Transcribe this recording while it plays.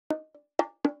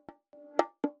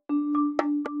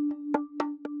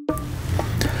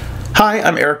Hi,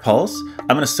 I'm Eric Paulos.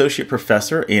 I'm an associate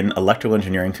professor in electrical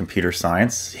engineering computer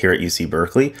science here at UC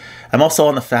Berkeley. I'm also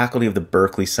on the faculty of the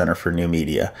Berkeley Center for New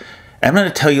Media. I'm going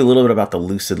to tell you a little bit about the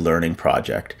Lucid Learning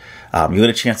project. You'll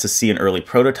get a chance to see an early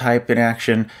prototype in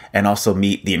action and also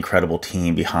meet the incredible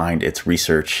team behind its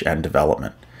research and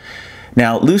development.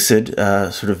 Now, lucid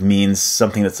sort of means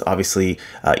something that's obviously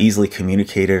easily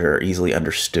communicated or easily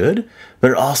understood,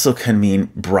 but it also can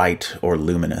mean bright or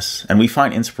luminous. And we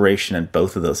find inspiration in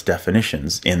both of those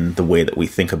definitions in the way that we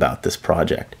think about this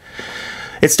project.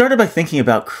 It started by thinking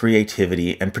about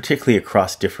creativity, and particularly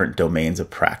across different domains of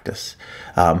practice.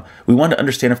 We wanted to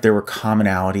understand if there were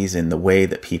commonalities in the way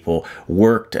that people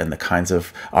worked and the kinds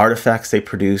of artifacts they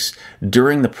produced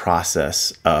during the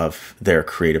process of their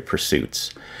creative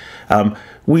pursuits.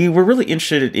 We were really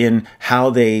interested in how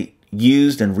they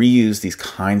used and reused these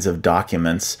kinds of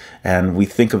documents, and we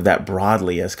think of that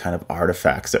broadly as kind of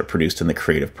artifacts that are produced in the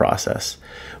creative process.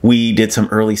 We did some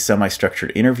early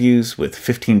semi-structured interviews with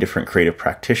 15 different creative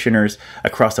practitioners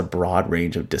across a broad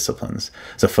range of disciplines.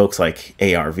 So folks like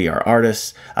AR/VR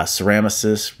artists,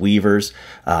 ceramicists, weavers,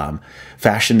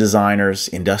 fashion designers,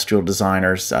 industrial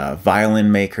designers,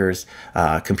 violin makers,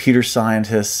 computer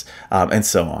scientists, and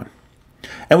so on.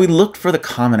 And we looked for the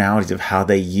commonalities of how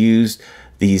they used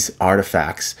these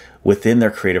artifacts within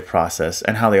their creative process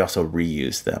and how they also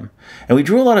reused them. And we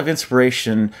drew a lot of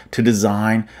inspiration to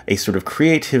design a sort of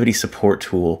creativity support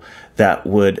tool that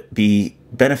would be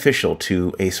beneficial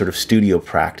to a sort of studio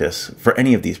practice for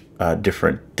any of these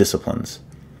different disciplines.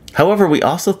 However, we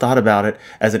also thought about it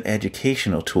as an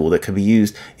educational tool that could be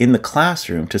used in the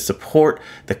classroom to support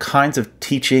the kinds of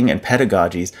teaching and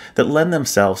pedagogies that lend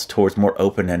themselves towards more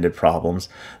open-ended problems,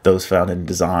 those found in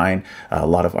design, a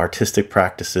lot of artistic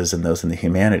practices, and those in the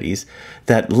humanities,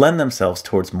 that lend themselves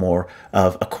towards more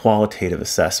of a qualitative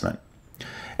assessment.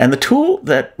 And the tool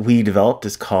that we developed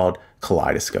is called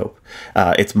Kaleidoscope.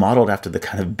 It's modeled after the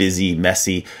kind of busy,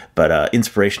 messy, but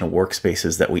inspirational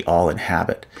workspaces that we all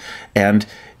inhabit. And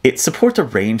it supports a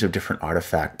range of different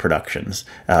artifact productions,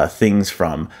 things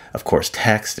from, of course,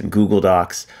 text and Google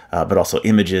Docs, but also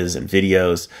images and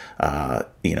videos,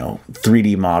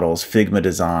 3D models, Figma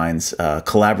designs,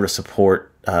 collaborative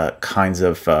support kinds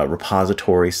of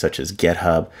repositories such as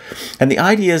GitHub. And the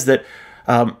idea is that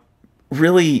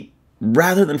really,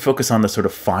 rather than focus on the sort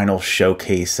of final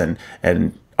showcase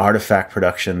and artifact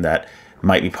production that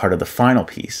might be part of the final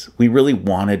piece, we really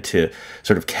wanted to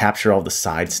sort of capture all the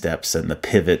side steps and the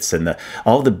pivots and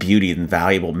all the beauty and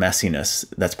valuable messiness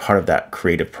that's part of that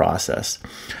creative process.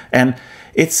 And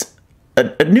it's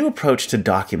a new approach to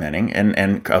documenting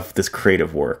and of this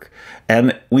creative work.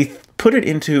 And we put it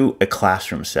into a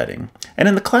classroom setting. And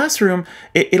in the classroom,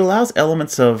 it allows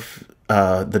elements of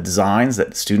the designs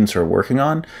that students are working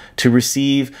on to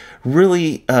receive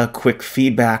really quick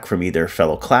feedback from either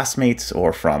fellow classmates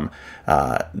or from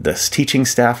the teaching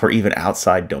staff or even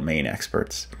outside domain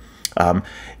experts.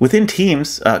 Within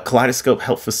teams, Kaleidoscope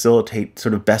helped facilitate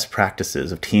sort of best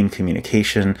practices of team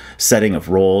communication, setting of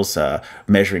roles,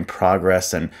 measuring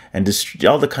progress, and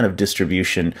all the kind of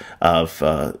distribution of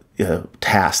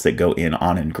tasks that go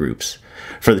on in groups.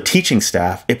 For the teaching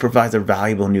staff, it provides a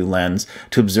valuable new lens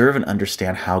to observe and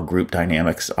understand how group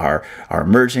dynamics are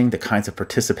emerging, the kinds of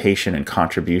participation and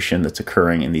contribution that's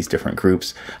occurring in these different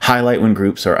groups, highlight when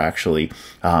groups are actually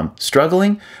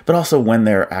struggling, but also when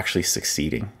they're actually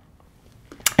succeeding.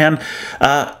 And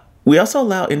we also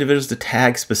allow individuals to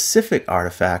tag specific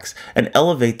artifacts and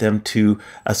elevate them to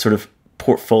a sort of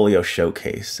portfolio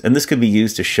showcase. And this could be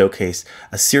used to showcase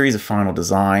a series of final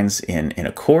designs in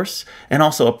a course, and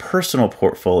also a personal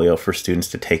portfolio for students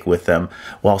to take with them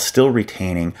while still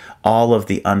retaining all of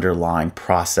the underlying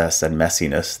process and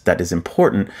messiness that is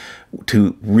important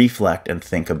to reflect and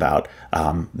think about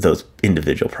those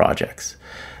individual projects.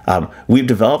 We've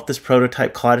developed this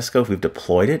prototype Kaleidoscope. We've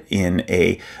deployed it in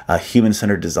a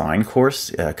human-centered design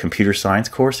course, a computer science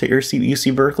course at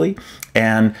UC Berkeley.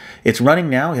 And it's running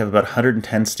now. We have about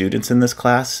 110 students in this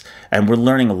class, and we're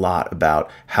learning a lot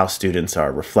about how students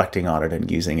are reflecting on it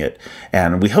and using it.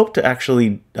 And we hope to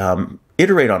actually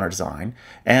iterate on our design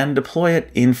and deploy it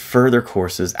in further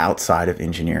courses outside of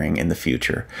engineering in the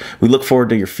future. We look forward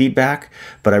to your feedback,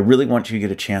 but I really want you to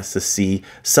get a chance to see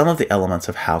some of the elements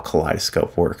of how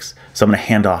Kaleidoscope works. So I'm going to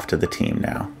hand off to the team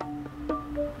now.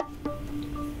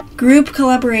 Group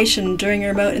collaboration during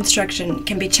remote instruction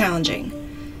can be challenging.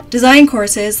 Design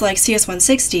courses like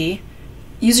CS160,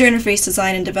 User Interface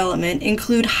Design and Development,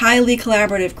 include highly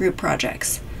collaborative group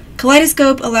projects.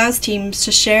 Kaleidoscope allows teams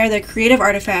to share their creative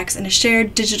artifacts in a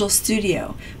shared digital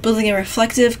studio, building a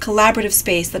reflective, collaborative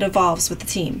space that evolves with the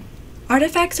team.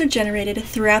 Artifacts are generated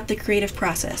throughout the creative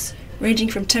process, ranging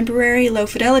from temporary,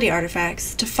 low-fidelity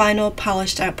artifacts to final,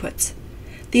 polished outputs.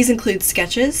 These include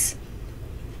sketches,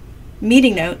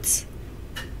 meeting notes,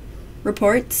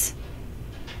 reports,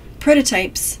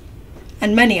 prototypes,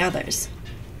 and many others.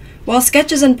 While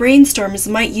sketches and brainstorms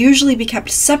might usually be kept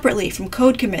separately from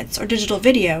code commits or digital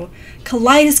video,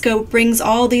 Kaleidoscope brings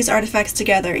all these artifacts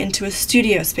together into a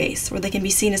studio space where they can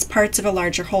be seen as parts of a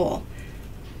larger whole.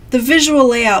 The visual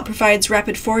layout provides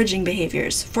rapid foraging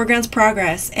behaviors, foregrounds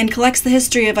progress, and collects the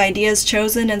history of ideas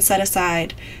chosen and set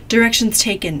aside, directions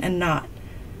taken and not.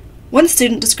 One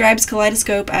student describes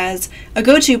Kaleidoscope as a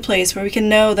go-to place where we can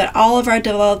know that all of our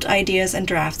developed ideas and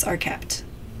drafts are kept.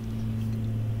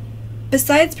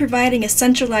 Besides providing a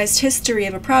centralized history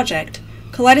of a project,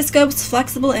 Kaleidoscope's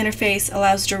flexible interface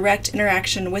allows direct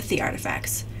interaction with the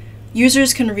artifacts.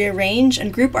 Users can rearrange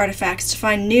and group artifacts to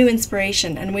find new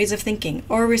inspiration and ways of thinking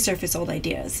or resurface old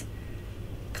ideas.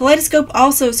 Kaleidoscope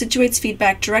also situates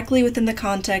feedback directly within the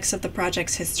context of the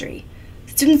project's history.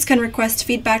 Students can request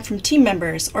feedback from team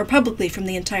members or publicly from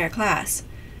the entire class.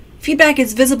 Feedback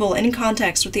is visible in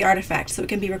context with the artifact so it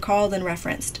can be recalled and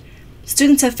referenced.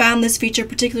 Students have found this feature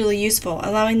particularly useful,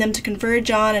 allowing them to converge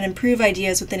on and improve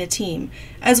ideas within a team,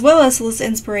 as well as solicit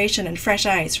inspiration and fresh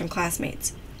eyes from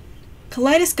classmates.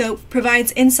 Kaleidoscope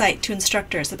provides insight to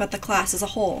instructors about the class as a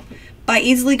whole by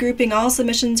easily grouping all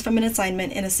submissions from an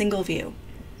assignment in a single view.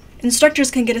 Instructors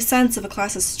can get a sense of a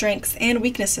class's strengths and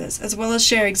weaknesses, as well as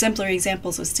share exemplary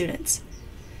examples with students.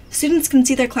 Students can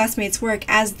see their classmates' work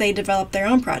as they develop their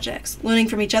own projects, learning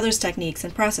from each other's techniques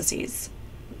and processes.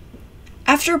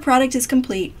 After a product is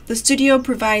complete, the studio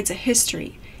provides a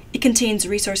history. It contains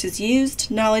resources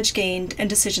used, knowledge gained, and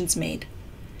decisions made.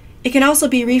 It can also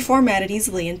be reformatted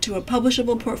easily into a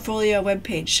publishable portfolio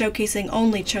webpage showcasing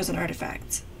only chosen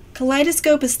artifacts.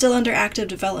 Kaleidoscope is still under active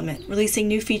development, releasing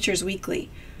new features weekly.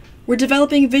 We're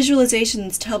developing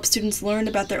visualizations to help students learn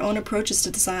about their own approaches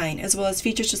to design, as well as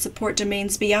features to support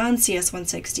domains beyond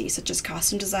CS160, such as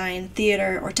costume design,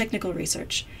 theater, or technical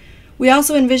research. We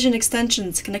also envision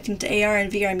extensions connecting to AR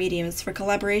and VR mediums for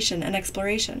collaboration and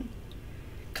exploration.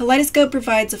 Kaleidoscope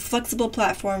provides a flexible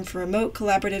platform for remote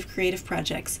collaborative creative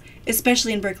projects,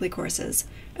 especially in Berkeley courses,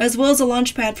 as well as a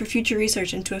launchpad for future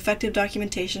research into effective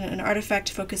documentation and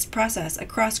artifact-focused process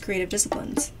across creative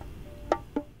disciplines.